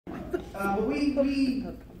But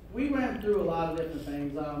we went through a lot of different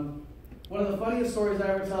things. One of the funniest stories I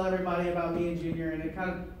ever tell everybody about me and Junior, and it kind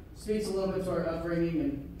of speaks a little bit to our upbringing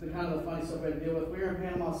and the kind of the funny stuff we had to deal with. We were in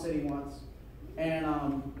Panama City once, and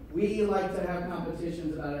we like to have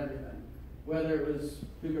competitions about everything. Whether it was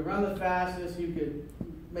who could run the fastest, who could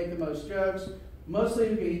make the most jokes. Mostly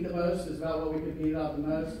who could eat the most is about what we could beat out the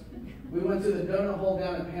most. We went to the donut hole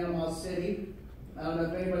down in Panama City. I don't know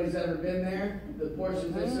if anybody's ever been there. The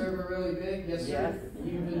portions they serve are really big. Yes, sir.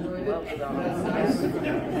 You've enjoyed it? That's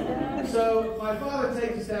nice. So my father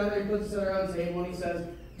takes us down there, puts us at our own table, and he says,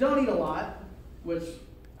 don't eat a lot, which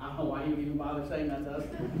I don't know why he would even bother saying that to us.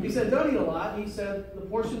 He said, don't eat a lot. He said, the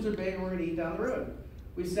portions are big and we're going to eat down the road.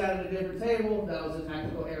 We sat at a different table. That was a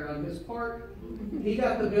tactical error on his part. He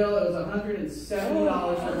got the bill. It was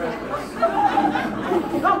 $170 for breakfast.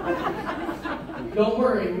 Don't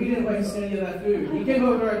worry, we didn't waste any of that food. He came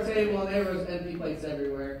over to our table and there was empty plates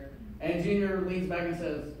everywhere. And Junior leans back and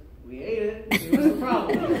says, we ate it. It was a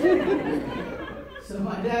problem. So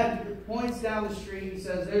my dad points down the street and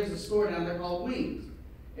says, there's a store down there called Wings.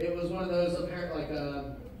 It was one of those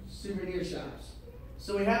souvenir shops.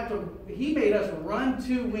 So he made us run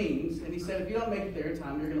to Wings, and he said, if you don't make it there in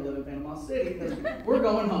time, you're going to live in Panama City, because we're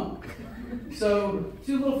going home. So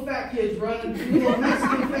two little Mexican fat kids running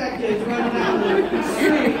down the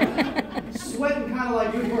street, sweating kind of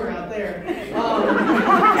like we were out there.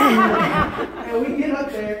 And we get up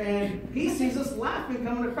there, and he sees us laughing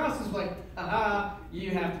coming across. He's like, aha, you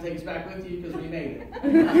have to take us back with you because we made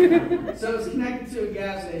it. So it's connected to a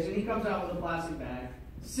gas station. He comes out with a plastic bag,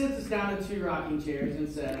 sits us down in 2 rocking chairs and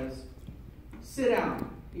says, sit down.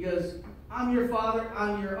 He goes, I'm your father,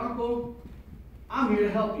 I'm your uncle, I'm here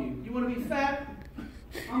to help you. You want to be fat?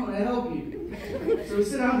 I'm going to help you. So we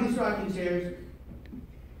sit down in these rocking chairs,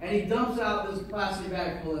 and he dumps out this plastic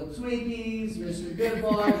bag full of Twinkies, Mr. Good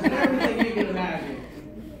Bars, and everything you can imagine.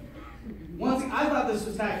 I thought this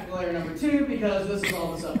was tactical error number 2 because this is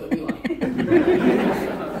all the stuff that we like.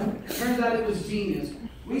 Turns out it was genius.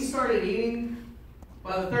 We started eating.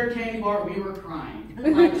 By the 3rd candy bar, we were crying.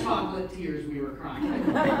 Like chocolate tears, we were crying.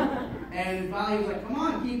 And finally, he was like, come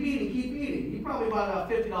on, keep eating, keep eating. He probably bought about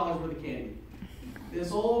 $50 worth of candy.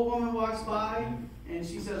 This old woman walks by, and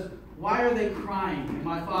she says, why are they crying? And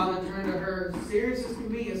my father turned to her, serious as can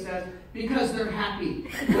be, and says, because they're happy.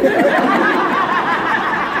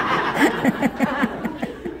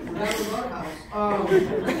 That was our house.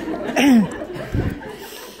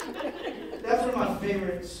 That's one of my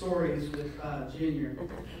favorite stories with Junior.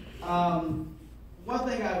 One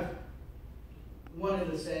thing I've wanted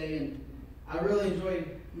to say, and I really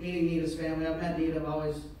enjoyed meeting Nita's family. I've met Nita. I've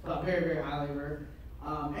always thought very, very highly of her.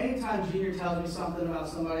 Anytime Junior tells me something about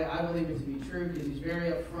somebody, I believe it to be true because he's very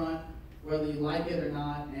upfront, whether you like it or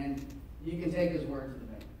not, and you can take his word to the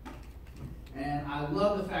bank. And I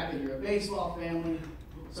love the fact that you're a baseball family.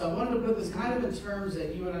 So I wanted to put this kind of in terms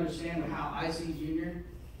that you would understand how I see Junior,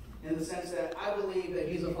 in the sense that I believe that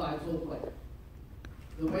he's a 5-tool player.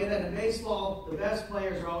 The way that in baseball, the best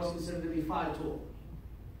players are always considered to be 5-tool.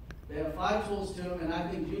 They have 5 tools to them, and I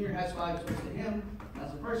think Junior has 5 tools to him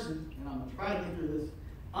as a person, and I'm going to try to get through this.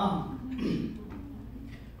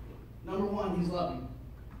 Number 1, he's loving.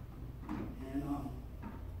 And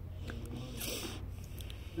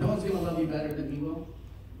no one's going to love you better than he will.